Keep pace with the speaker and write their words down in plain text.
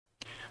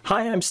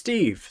Hi, I'm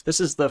Steve. This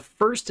is the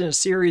first in a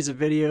series of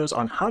videos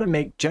on how to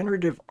make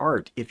generative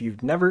art if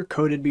you've never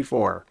coded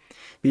before.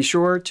 Be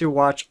sure to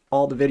watch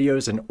all the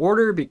videos in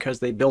order because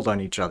they build on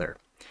each other.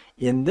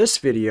 In this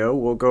video,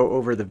 we'll go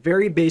over the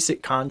very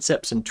basic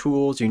concepts and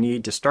tools you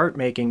need to start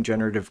making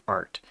generative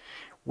art.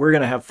 We're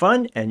going to have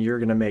fun and you're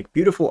going to make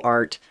beautiful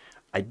art.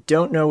 I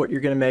don't know what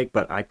you're going to make,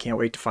 but I can't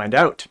wait to find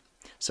out.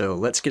 So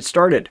let's get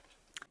started.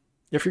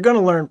 If you're going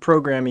to learn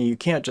programming, you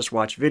can't just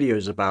watch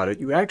videos about it.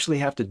 You actually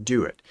have to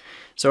do it.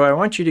 So I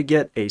want you to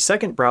get a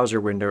second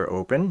browser window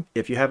open.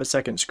 If you have a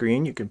second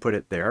screen, you can put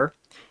it there.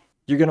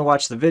 You're going to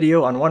watch the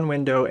video on one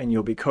window and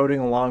you'll be coding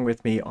along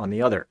with me on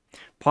the other.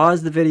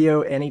 Pause the video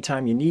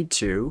anytime you need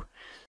to.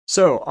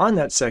 So on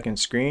that second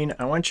screen,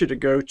 I want you to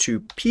go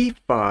to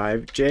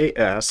p5.js.org.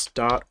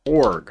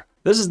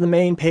 This is the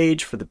main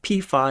page for the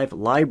P5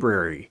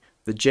 library.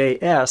 The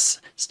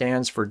JS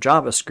stands for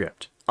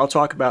JavaScript. I'll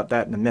talk about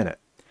that in a minute.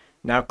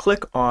 Now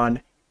click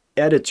on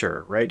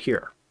Editor right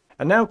here.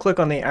 And now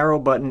click on the arrow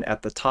button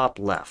at the top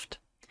left.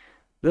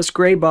 This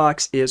gray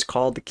box is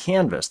called the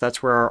canvas.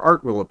 That's where our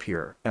art will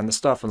appear. And the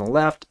stuff on the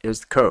left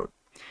is the code.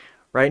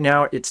 Right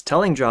now it's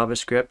telling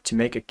JavaScript to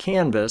make a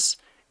canvas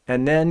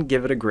and then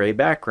give it a gray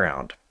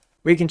background.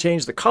 We can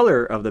change the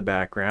color of the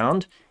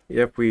background.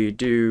 If we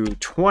do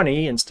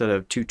 20 instead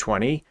of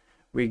 220,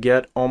 we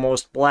get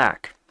almost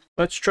black.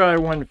 Let's try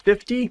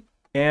 150.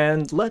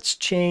 And let's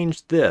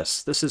change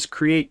this. This is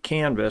create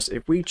canvas.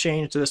 If we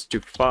change this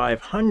to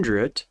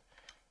 500,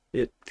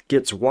 it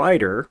gets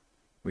wider.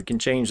 We can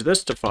change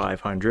this to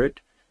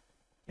 500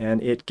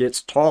 and it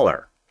gets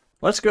taller.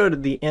 Let's go to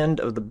the end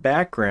of the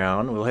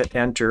background. We'll hit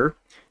enter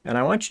and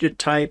I want you to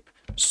type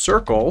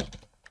circle,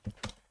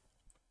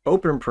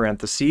 open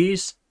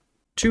parentheses,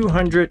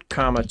 200,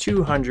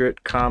 200,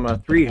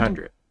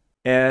 300.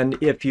 And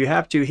if you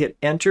have to hit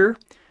enter,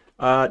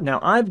 now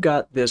I've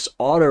got this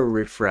auto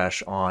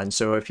refresh on,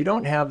 so if you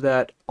don't have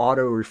that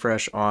auto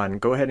refresh on,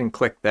 go ahead and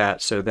click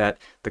that so that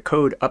the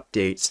code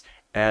updates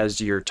as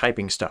you're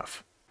typing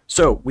stuff.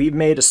 So we've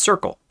made a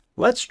circle.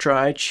 Let's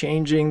try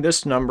changing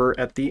this number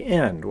at the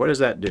end. What does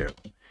that do?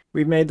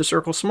 We've made the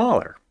circle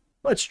smaller.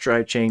 Let's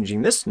try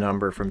changing this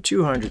number from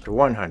 200 to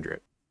 100.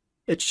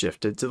 It's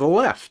shifted to the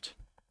left.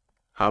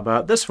 How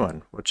about this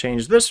one? We'll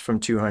change this from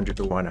 200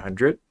 to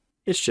 100.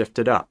 It's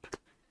shifted up.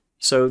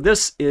 So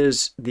this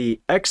is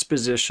the X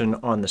position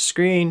on the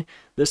screen,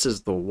 this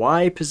is the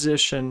Y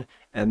position,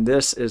 and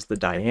this is the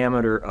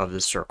diameter of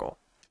the circle.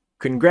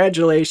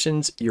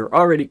 Congratulations, you're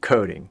already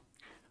coding.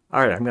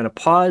 All right, I'm going to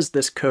pause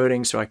this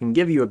coding so I can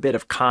give you a bit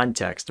of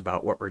context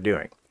about what we're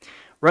doing.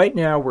 Right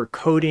now we're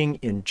coding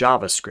in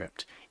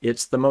JavaScript.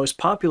 It's the most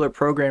popular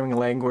programming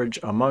language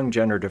among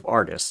generative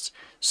artists,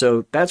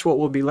 so that's what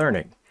we'll be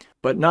learning.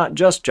 But not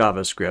just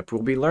JavaScript,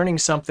 we'll be learning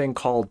something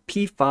called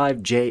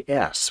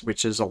p5.js,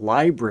 which is a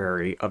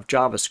library of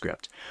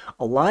JavaScript.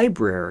 A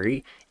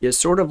library is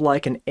sort of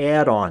like an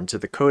add-on to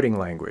the coding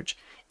language.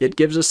 It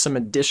gives us some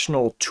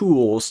additional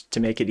tools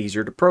to make it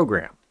easier to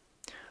program.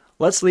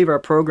 Let's leave our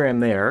program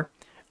there,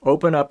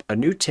 open up a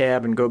new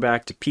tab and go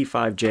back to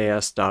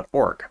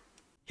p5js.org.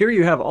 Here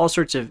you have all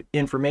sorts of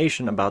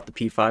information about the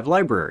P5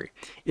 library.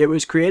 It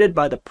was created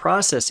by the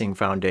Processing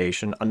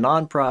Foundation, a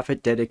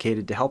nonprofit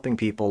dedicated to helping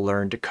people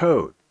learn to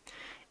code.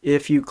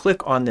 If you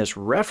click on this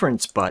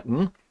reference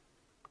button,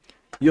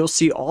 you'll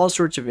see all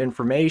sorts of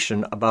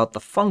information about the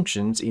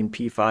functions in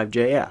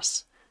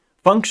P5.js.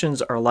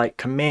 Functions are like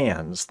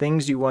commands,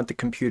 things you want the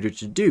computer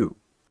to do.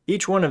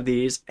 Each one of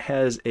these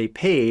has a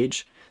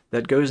page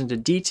that goes into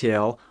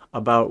detail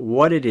about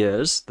what it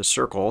is, the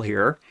circle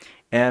here,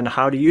 and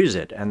how to use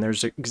it, and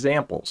there's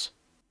examples.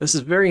 This is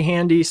very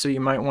handy, so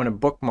you might want to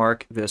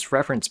bookmark this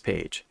reference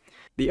page.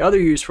 The other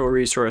useful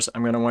resource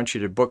I'm going to want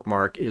you to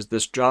bookmark is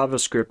this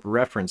JavaScript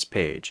reference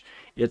page.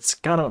 It's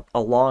kind of a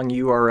long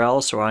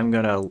URL, so I'm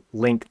going to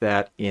link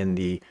that in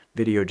the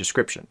video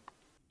description.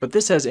 But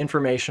this has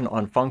information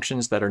on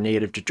functions that are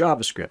native to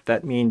JavaScript.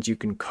 That means you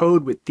can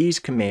code with these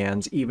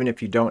commands even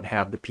if you don't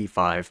have the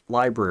P5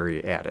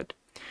 library added.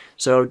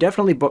 So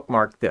definitely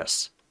bookmark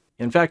this.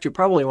 In fact, you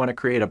probably want to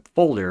create a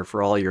folder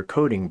for all your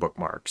coding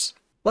bookmarks.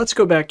 Let's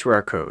go back to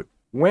our code.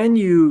 When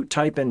you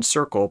type in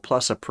circle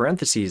plus a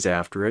parentheses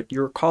after it,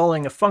 you're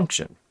calling a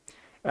function.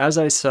 As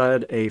I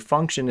said, a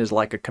function is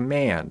like a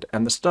command,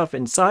 and the stuff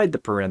inside the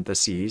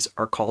parentheses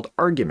are called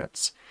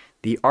arguments.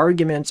 The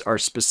arguments are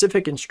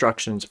specific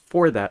instructions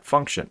for that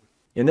function.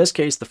 In this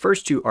case, the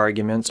first two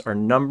arguments are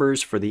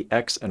numbers for the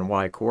X and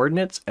Y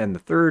coordinates, and the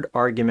third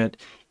argument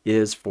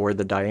is for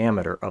the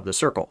diameter of the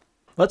circle.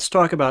 Let's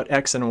talk about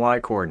X and Y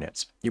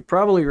coordinates. You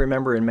probably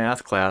remember in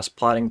math class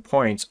plotting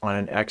points on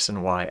an X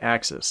and Y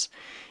axis.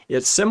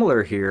 It's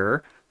similar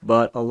here,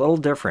 but a little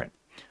different.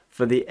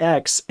 For the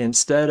X,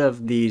 instead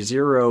of the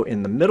 0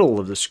 in the middle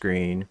of the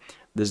screen,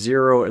 the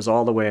 0 is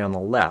all the way on the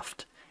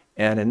left.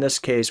 And in this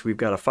case, we've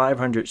got a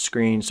 500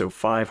 screen, so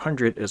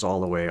 500 is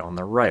all the way on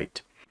the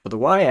right. For the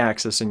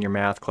Y-axis in your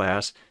math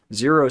class,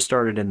 0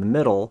 started in the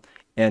middle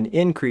and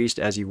increased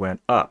as you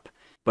went up.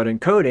 But in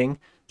coding,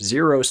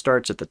 0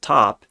 starts at the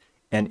top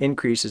and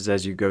increases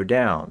as you go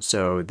down.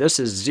 So this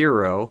is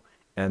 0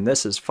 and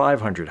this is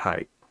 500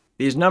 height.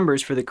 These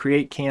numbers for the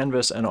create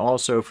canvas and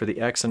also for the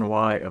X and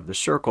Y of the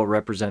circle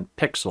represent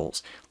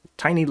pixels,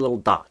 tiny little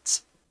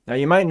dots. Now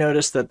you might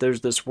notice that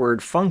there's this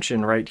word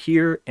function right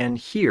here and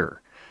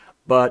here,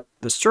 but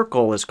the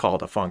circle is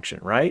called a function,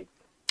 right?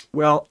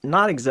 Well,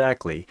 not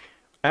exactly.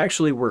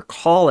 Actually, we're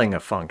calling a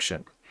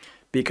function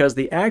because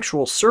the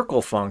actual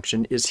circle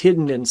function is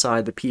hidden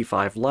inside the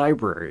P5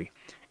 library,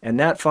 and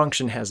that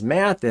function has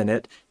math in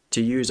it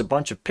to use a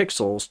bunch of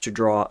pixels to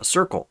draw a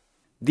circle.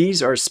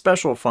 These are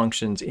special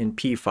functions in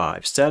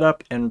P5,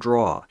 setup and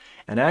draw,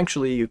 and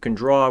actually you can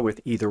draw with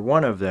either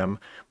one of them,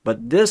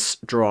 but this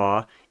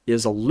draw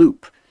is a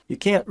loop. You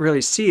can't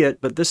really see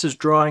it, but this is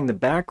drawing the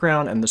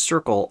background and the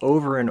circle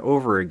over and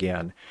over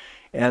again,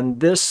 and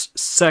this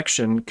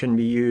section can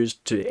be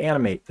used to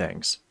animate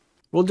things.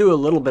 We'll do a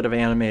little bit of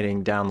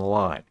animating down the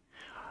line.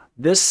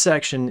 This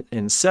section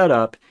in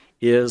setup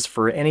is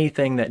for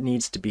anything that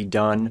needs to be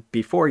done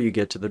before you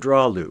get to the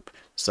draw loop,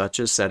 such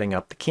as setting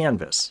up the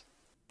canvas.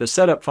 The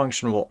setup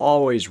function will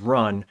always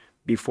run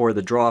before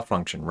the draw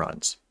function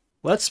runs.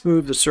 Let's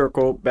move the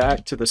circle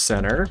back to the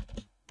center.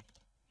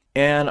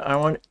 And I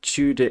want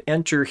you to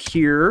enter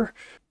here,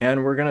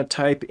 and we're going to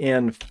type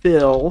in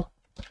fill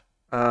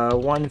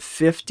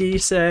 150,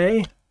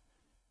 say.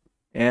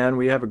 And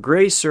we have a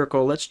gray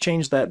circle. Let's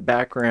change that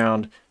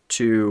background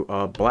to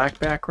a black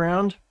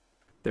background.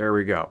 There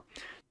we go.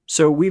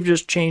 So we've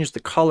just changed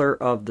the color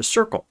of the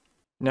circle.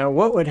 Now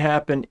what would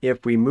happen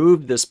if we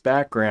moved this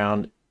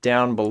background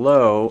down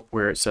below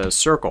where it says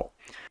circle?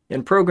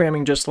 In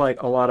programming, just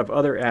like a lot of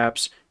other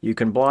apps, you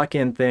can block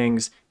in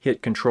things,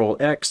 hit Control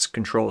X,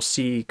 Control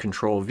C,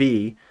 Control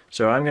V.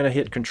 So I'm going to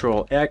hit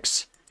Control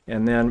X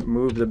and then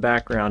move the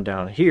background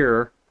down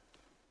here,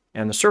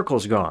 and the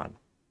circle's gone.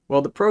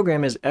 Well, the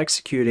program is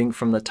executing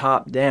from the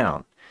top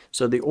down,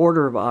 so the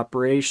order of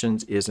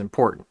operations is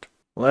important.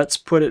 Let's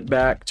put it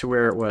back to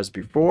where it was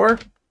before.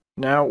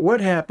 Now,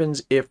 what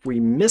happens if we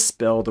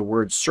misspell the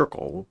word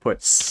circle? We'll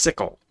put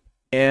sickle.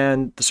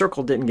 And the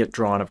circle didn't get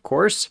drawn, of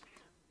course.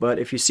 But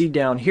if you see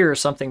down here,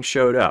 something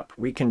showed up.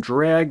 We can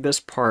drag this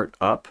part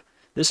up.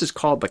 This is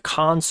called the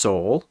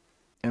console.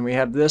 And we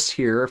have this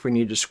here if we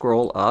need to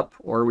scroll up,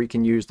 or we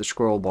can use the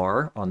scroll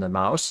bar on the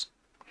mouse.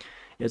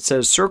 It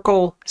says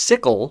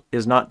sickle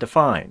is not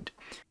defined.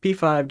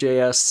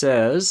 p5.js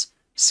says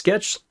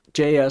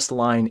sketch.js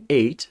line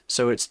 8,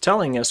 so it's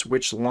telling us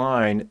which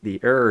line the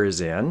error is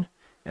in,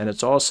 and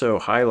it's also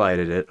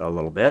highlighted it a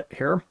little bit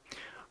here.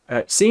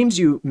 It seems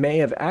you may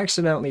have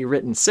accidentally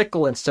written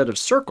sickle instead of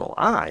circle.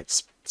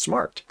 It's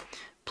smart.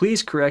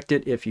 Please correct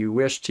it if you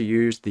wish to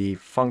use the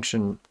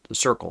function the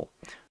circle.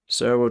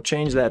 So we'll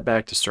change that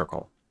back to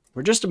circle.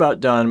 We're just about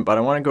done, but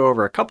I want to go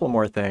over a couple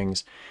more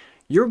things.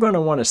 You're going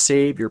to want to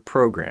save your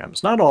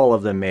programs. Not all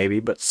of them maybe,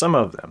 but some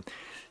of them.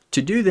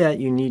 To do that,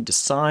 you need to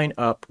sign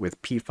up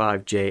with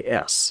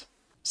p5.js.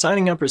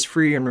 Signing up is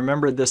free, and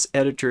remember, this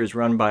editor is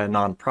run by a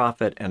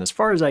nonprofit, and as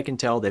far as I can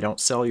tell, they don't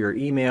sell your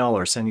email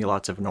or send you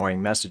lots of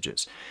annoying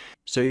messages.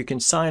 So you can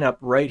sign up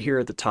right here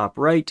at the top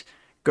right.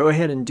 Go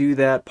ahead and do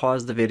that.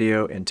 Pause the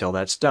video until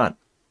that's done.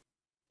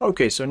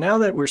 Okay, so now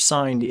that we're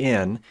signed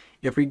in,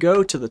 if we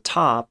go to the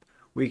top,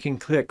 we can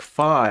click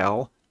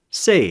File,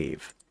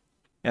 Save,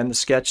 and the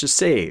sketch is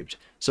saved.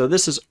 So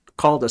this is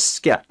called a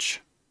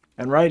sketch.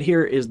 And right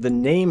here is the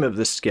name of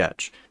the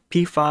sketch.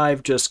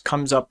 P5 just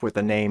comes up with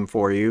a name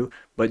for you,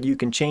 but you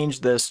can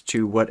change this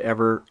to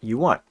whatever you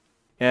want.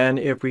 And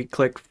if we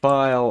click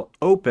File,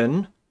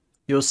 Open,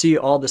 you'll see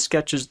all the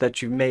sketches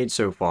that you've made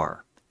so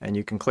far. And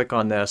you can click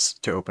on this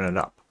to open it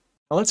up.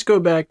 Now let's go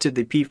back to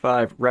the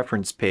P5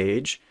 reference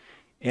page.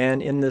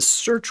 And in this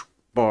search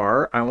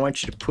bar, I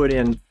want you to put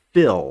in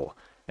fill.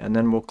 And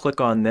then we'll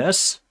click on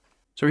this.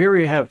 So here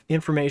we have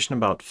information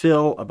about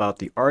fill, about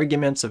the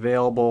arguments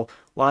available,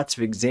 lots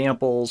of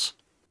examples.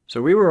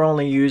 So we were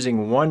only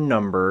using one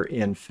number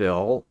in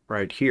fill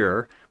right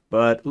here,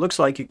 but it looks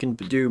like you can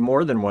do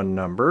more than one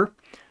number.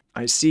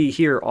 I see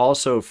here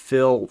also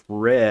fill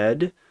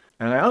red,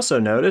 and I also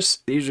notice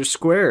these are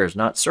squares,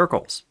 not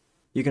circles.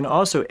 You can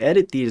also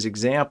edit these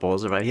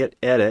examples. If I hit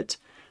edit,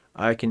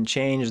 I can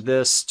change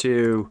this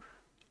to,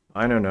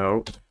 I don't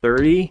know,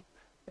 30,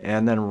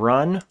 and then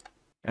run.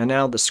 And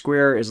now the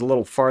square is a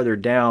little farther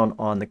down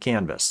on the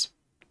canvas.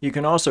 You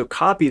can also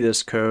copy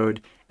this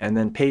code and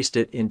then paste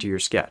it into your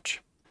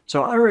sketch.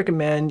 So I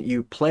recommend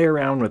you play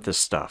around with this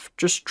stuff.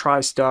 Just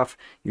try stuff.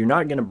 You're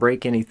not going to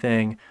break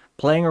anything.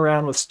 Playing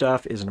around with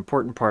stuff is an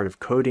important part of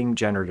coding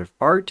generative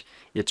art.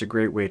 It's a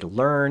great way to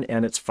learn,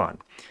 and it's fun.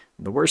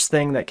 The worst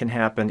thing that can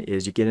happen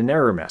is you get an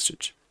error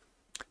message.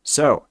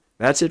 So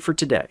that's it for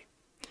today.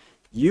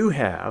 You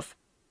have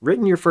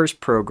written your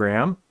first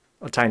program,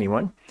 a tiny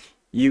one.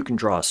 You can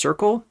draw a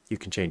circle. You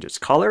can change its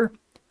color,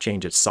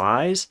 change its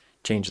size,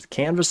 change the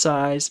canvas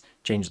size,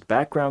 change the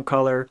background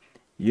color.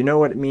 You know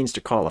what it means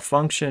to call a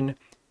function.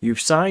 You've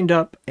signed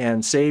up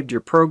and saved your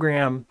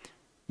program.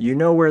 You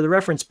know where the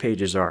reference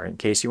pages are in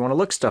case you want to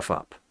look stuff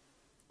up.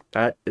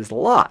 That is a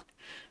lot.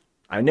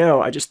 I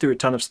know I just threw a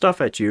ton of stuff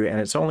at you and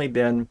it's only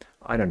been,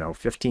 I don't know,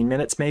 15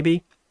 minutes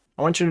maybe.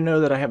 I want you to know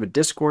that I have a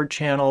Discord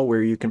channel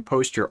where you can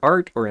post your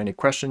art or any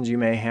questions you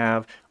may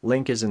have.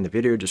 Link is in the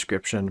video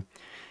description.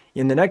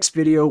 In the next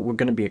video, we're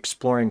going to be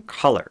exploring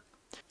color.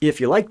 If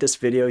you like this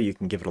video, you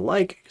can give it a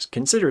like,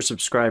 consider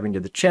subscribing to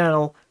the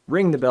channel,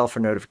 ring the bell for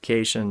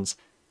notifications.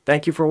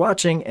 Thank you for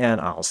watching,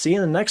 and I'll see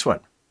you in the next one.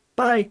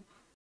 Bye!